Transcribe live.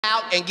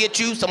out and get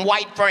you some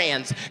white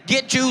friends.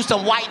 Get you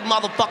some white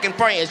motherfucking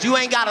friends. You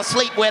ain't gotta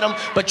sleep with them,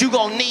 but you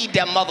gonna need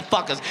them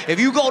motherfuckers. If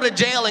you go to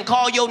jail and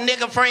call your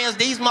nigga friends,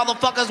 these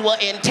motherfuckers will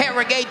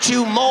interrogate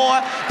you more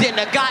than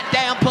the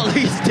goddamn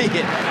police did.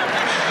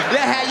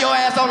 They had your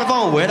ass on the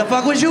phone. Where the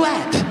fuck was you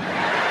at?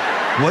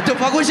 What the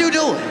fuck was you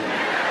doing?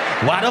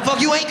 Why the fuck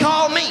you ain't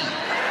called me?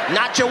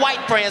 Not your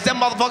white friends.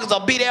 Them motherfuckers will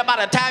be there by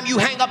the time you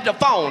hang up the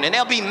phone, and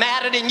they'll be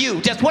madder than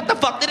you. Just what the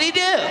fuck did he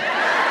do?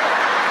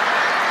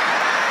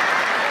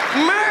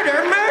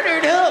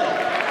 Murdered who?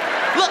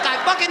 Look, I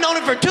fucking known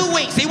him for 2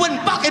 weeks. He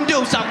wouldn't fucking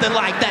do something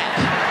like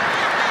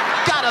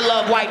that. Gotta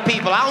love white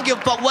people. I don't give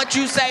a fuck what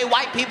you say.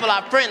 White people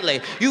are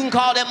friendly. You can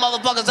call them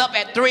motherfuckers up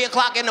at 3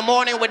 o'clock in the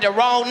morning with the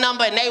wrong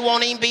number and they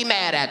won't even be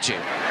mad at you.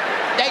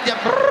 They just,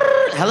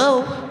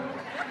 hello?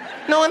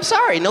 No, I'm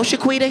sorry, no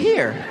Shaquita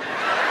here.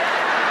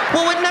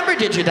 Well, what number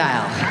did you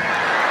dial?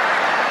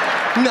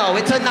 No,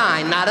 it's a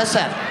 9, not a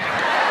 7.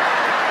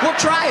 We'll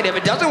try it. If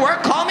it doesn't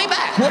work, call me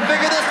back. We'll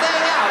figure this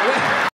thing out.